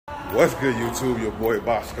What's good, YouTube? Your boy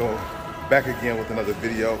Bossco back again with another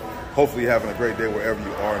video. Hopefully you're having a great day wherever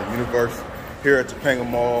you are in the universe. Here at Topanga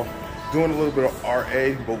Mall, doing a little bit of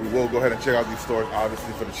RA, but we will go ahead and check out these stores,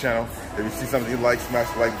 obviously, for the channel. If you see something you like, smash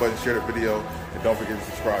the like button, share the video, and don't forget to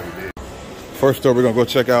subscribe, you dig? First store we're gonna go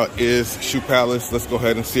check out is Shoe Palace. Let's go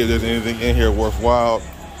ahead and see if there's anything in here worthwhile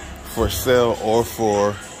for sale or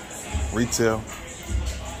for retail.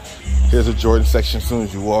 Here's a Jordan section as soon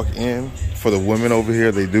as you walk in. For the women over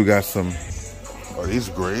here, they do got some, are these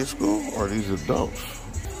grade school or are these adults?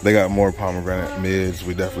 They got more pomegranate mids.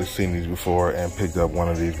 We definitely seen these before and picked up one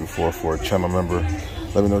of these before for a channel member.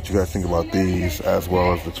 Let me know what you guys think about these as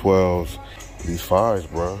well as the 12s. These 5s,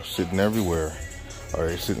 bro, sitting everywhere. Are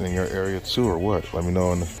they sitting in your area too or what? Let me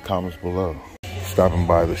know in the comments below. Stopping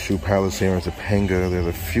by the Shoe Palace here in Topanga. There's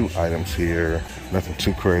a few items here. Nothing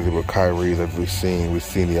too crazy, but Kyrie that we've seen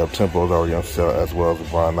the up-tempos already on sale as well as the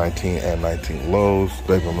LeBron 19 and 19 lows.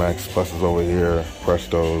 Vapor Max pluses over here,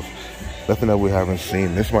 Prestos. Nothing that we haven't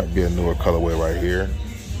seen. This might be a newer colorway right here.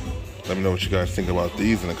 Let me know what you guys think about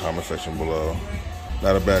these in the comment section below.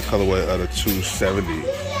 Not a bad colorway of the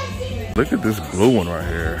 270. Look at this blue one right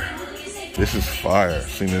here. This is fire.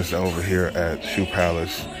 Seen this over here at Shoe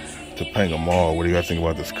Palace, Topanga Mall. What do you guys think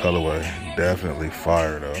about this colorway? Definitely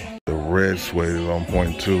fire though. The red suede is on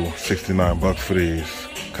point too. 69 bucks for these.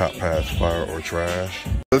 Cop pass, fire or trash.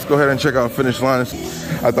 Let's go ahead and check out Finish Line.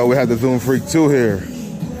 I thought we had the Zoom Freak 2 here.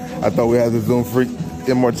 I thought we had the Zoom Freak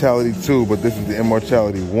Immortality 2, but this is the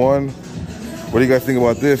Immortality 1. What do you guys think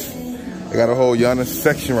about this? I got a whole Giannis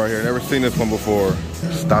section right here. Never seen this one before.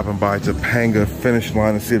 Stopping by Topanga Finish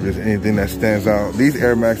Line to see if there's anything that stands out. These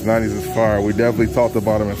Air Max 90s is fire. We definitely talked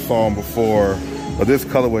about them and saw them before, but this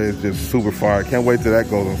colorway is just super fire. Can't wait till that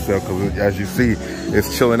goes on sale because as you see,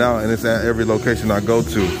 it's chilling out and it's at every location I go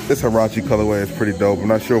to. This Hirachi colorway is pretty dope. I'm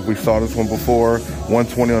not sure if we saw this one before.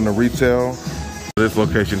 120 on the retail. This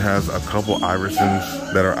location has a couple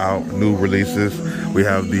Irisons that are out, new releases. We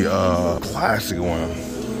have the classic one.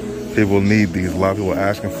 People need these. A lot of people are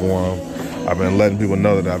asking for them. I've been letting people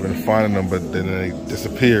know that I've been finding them, but then they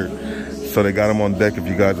disappeared. So they got them on deck if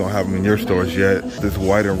you guys don't have them in your stores yet. This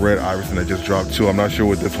white and red Irison that just dropped too. I'm not sure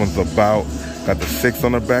what this one's about. Got the 6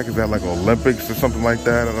 on the back. Is that like Olympics or something like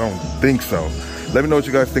that? I don't think so. Let me know what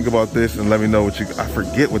you guys think about this and let me know I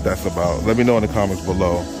forget what that's about. Let me know in the comments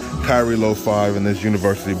below. Kyrie Low 5 in this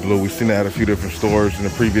University Blue. We've seen that at a few different stores in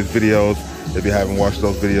the previous videos. If you haven't watched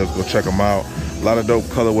those videos, go check them out. A lot of dope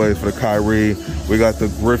colorways for the Kyrie. We got the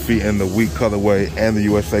Griffey and the Wheat colorway and the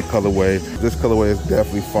USA colorway. This colorway is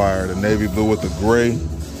definitely fire. The navy blue with the gray.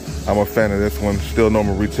 I'm a fan of this one. Still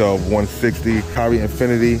normal retail of 160. Kyrie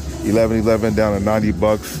Infinity 1111 down to 90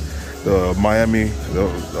 bucks. The Miami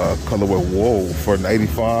colorway, whoa, for an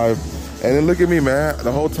 85. And then look at me, man.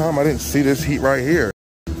 The whole time I didn't see this heat right here.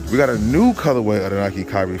 We got a new colorway of the Nike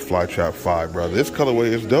Kyrie Flytrap 5, bro. This colorway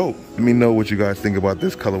is dope. Let me know what you guys think about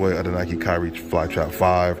this colorway of the Nike Kyrie Flytrap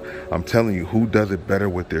 5. I'm telling you, who does it better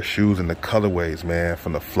with their shoes and the colorways, man?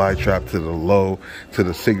 From the Flytrap to the low to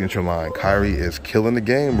the signature line. Kyrie is killing the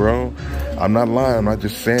game, bro. I'm not lying. I'm not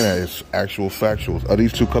just saying that. It's actual factuals. Of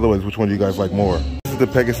these two colorways, which one do you guys like more? This is the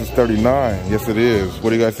Pegasus 39. Yes, it is. What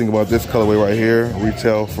do you guys think about this colorway right here?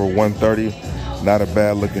 Retail for $130. Not a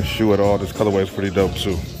bad looking shoe at all. This colorway is pretty dope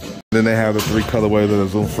too. Then they have the 3 colorways of the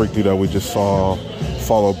Zoom Freak 2 that we just saw,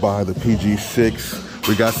 followed by the PG6.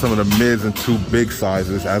 We got some of the mids and 2 big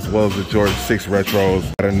sizes, as well as the Jordan 6 retros.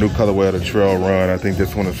 Got a new colorway of the Trail Run. I think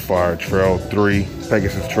this one is fire. Trail 3,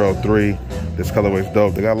 Pegasus Trail 3. This colorway is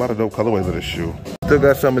dope. They got a lot of dope colorways of this shoe. Still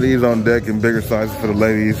got some of these on deck in bigger sizes for the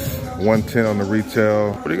ladies. 110 on the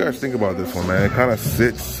retail. What do you guys think about this one, man? It kind of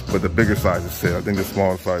sits, but the bigger sizes sit. I think the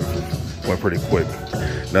smaller sizes went pretty quick.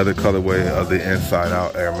 Another colorway of the Inside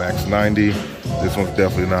Out Air Max 90. This one's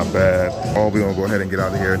definitely not bad. We're gonna go ahead and get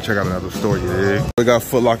out of here and check out another store, you dig? We got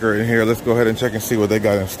Foot Locker in here. Let's go ahead and check and see what they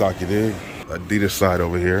got in stock, you dig? Adidas side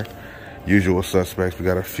over here. Usual suspects. We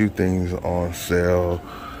got a few things on sale.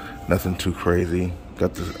 Nothing too crazy.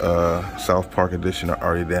 Got the South Park edition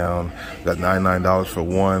already down. Got $99 for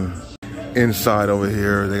one. Inside over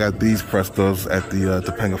here, they got these Prestos at the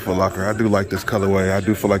Topanga Foot Locker. I do like this colorway. I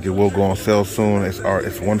do feel like it will go on sale soon. It's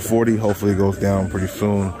 $140. Hopefully it goes down pretty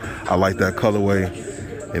soon. I like that colorway.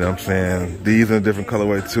 You know what I'm saying? These are a different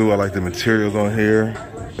colorway too. I like the materials on here.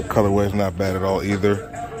 The colorway is not bad at all either.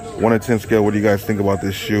 1 to 10 scale, what do you guys think about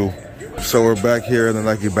this shoe? So we're back here in the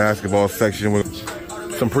Nike basketball section with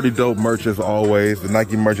some pretty dope merch as always. The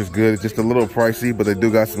Nike merch is good. It's just a little pricey, but they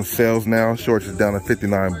do got some sales now. Shorts is down to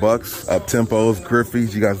 59 bucks. Up tempos,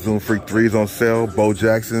 Griffey's, you got Zoom Freak 3s on sale. Bo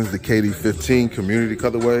Jackson's, the KD 15 community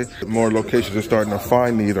colorway. More locations are starting to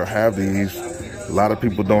find these or have these. A lot of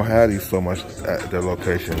people don't have these so much at their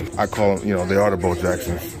location. I call them, you know, they are the Bo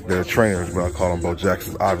Jacksons. They're trainers, but I call them Bo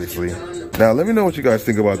Jacksons, obviously. Now, let me know what you guys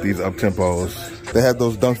think about these up-tempos. They had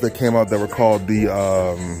those dunks that came out that were called the,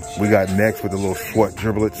 we got next with the little swat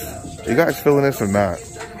driblets. You guys feeling this or not?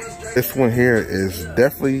 This one here is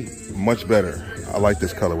definitely much better. I like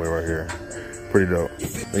this colorway right here. Pretty dope.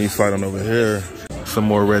 Then you slide on over here. Some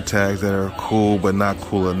more red tags that are cool, but not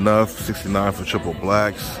cool enough. 69 for triple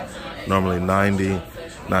blacks. Normally 90.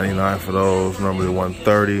 99 for those. Normally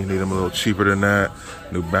 130. Need them a little cheaper than that.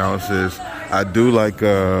 New Balances. I do like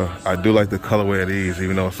the colorway of these,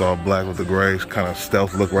 even though it's all black with the gray. It's kind of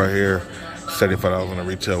stealth look right here. $75 on the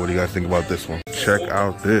retail. What do you guys think about this one? Check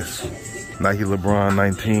out this. Nike LeBron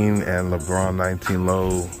 19 and LeBron 19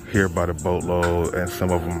 low here by the boatload, and some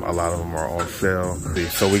of them, a lot of them are on sale.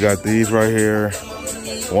 So we got these right here,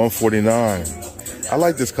 $149. I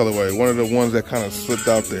like this colorway, one of the ones that kind of slipped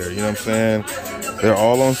out there, you know what I'm saying? They're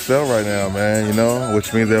all on sale right now, man, you know,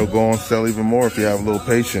 which means they'll go on sale even more if you have a little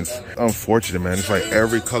patience. Unfortunate, man, it's like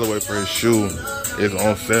every colorway for his shoe is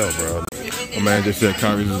on sale, bro. My man just said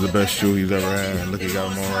Kyrie's is the best shoe he's ever had, and look, he got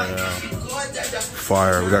them on right now.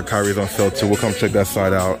 Fire. We got Kyrie's on sale too. We'll come check that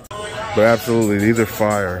side out. But absolutely, these are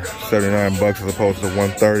fire. 79 bucks as opposed to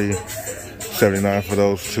 130. 79 for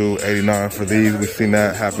those two. 89 for these. We've seen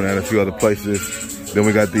that happen at a few other places. Then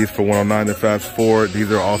we got these for 109 to fast forward.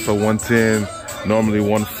 These are also 110. Normally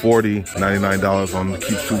 140. $99 on the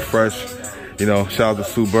Keep Sue Fresh. You know, shout out to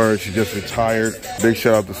Sue Bird. She just retired. Big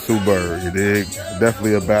shout out to Sue Bird, you dig?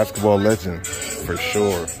 Definitely a basketball legend, for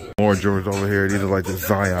sure. More Jordans over here. These are like the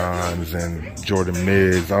Zions and Jordan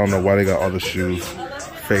Mids. I don't know why they got all the shoes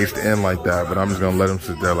faced in like that, but I'm just gonna let them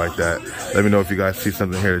sit there like that. Let me know if you guys see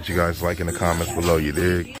something here that you guys like in the comments below, you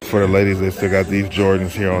dig? For the ladies, they still got these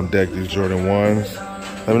Jordans here on deck, these Jordan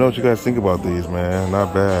 1s. Let me know what you guys think about these, man.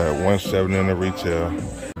 Not bad. $170 in the retail.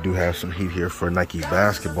 We do have some heat here for Nike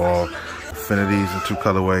basketball. Affinities in two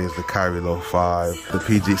colorways, the Kyrie Low 5, the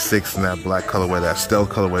PG6 in that black colorway, that stealth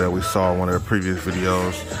colorway that we saw in one of the previous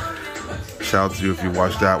videos. Shout out to you if you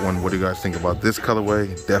watched that one. What do you guys think about this colorway?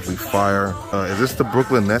 Definitely fire. Is this the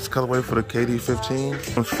Brooklyn Nets colorway for the KD 15?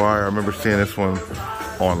 It's fire. I remember seeing this one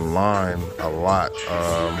online a lot.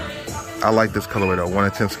 I like this colorway though,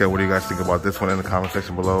 1 to 10 scale. What do you guys think about this one in the comment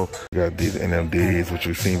section below? We got these NMDs, which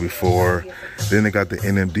we've seen before. Then they got the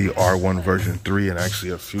NMD R1 version 3 and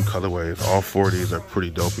actually a few colorways. All 4 of these are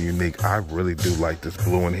pretty dope and unique. I really do like this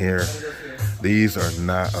blue one here. These are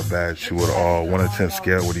not a bad shoe at all. 1 to 10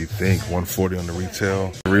 scale, what do you think? 140 on the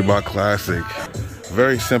retail. Reebok Classic.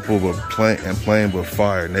 Very simple but plain but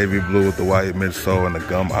fire. Navy blue with the white midsole and the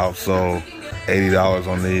gum outsole. $80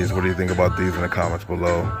 on these. What do you think about these in the comments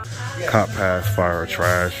below? Cop Pass, fire or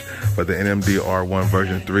trash. But the NMD R1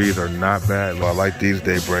 version 3s are not bad. Well, I like these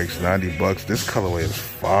day breaks, 90 bucks. This colorway is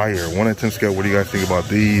fire. 1 to 10 scale, what do you guys think about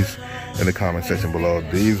these in the comment section below?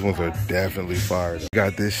 These ones are definitely fire.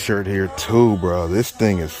 Got this shirt here too, bro. This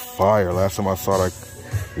thing is fire. Last time I saw like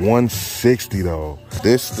 160 though.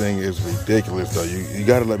 This thing is ridiculous though. You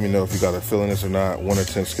gotta let me know if you got a feeling this or not. 1 to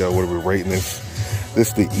 10 scale, what are we rating this? This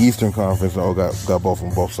is the Eastern Conference. Oh, got both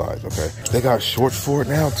on both sides, okay? They got shorts for it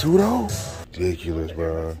now too though? Ridiculous,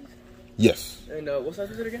 bro. Yes. And what size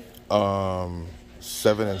is it again?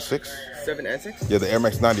 7 and 6. 7 and 6? Yeah, the Air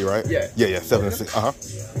Max 90, right? Yeah. Yeah, 7 and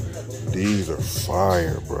 6. These are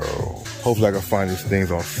fire, bro. Hopefully I can find these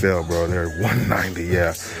things on sale, bro. They're $190.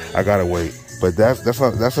 Yeah, I gotta wait. But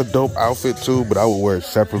that's a dope outfit too. But I would wear it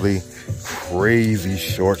separately. Crazy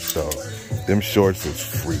shorts though. Them shorts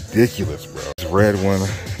is ridiculous, bro. This red one,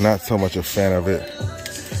 not so much a fan of it.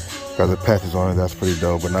 Got the patches on it, that's pretty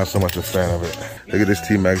dope, but not so much a fan of it. Look at this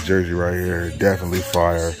T-Max jersey right here. Definitely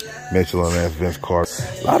fire. Mitchell and S. Vince Carter.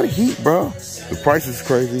 A lot of heat, bro. The price is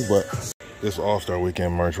crazy, but this All-Star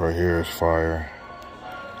Weekend merch right here is fire.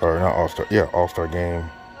 Or not All-Star, yeah, All-Star Game.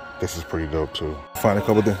 This is pretty dope too. Find a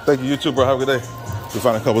couple things. Thank you, YouTube, bro. Have a good day. We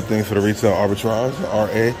found a couple things for the retail arbitrage,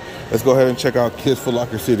 RA. Let's go ahead and check out Kids Foot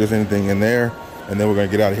Locker, see if there's anything in there. And then we're gonna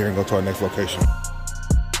get out of here and go to our next location.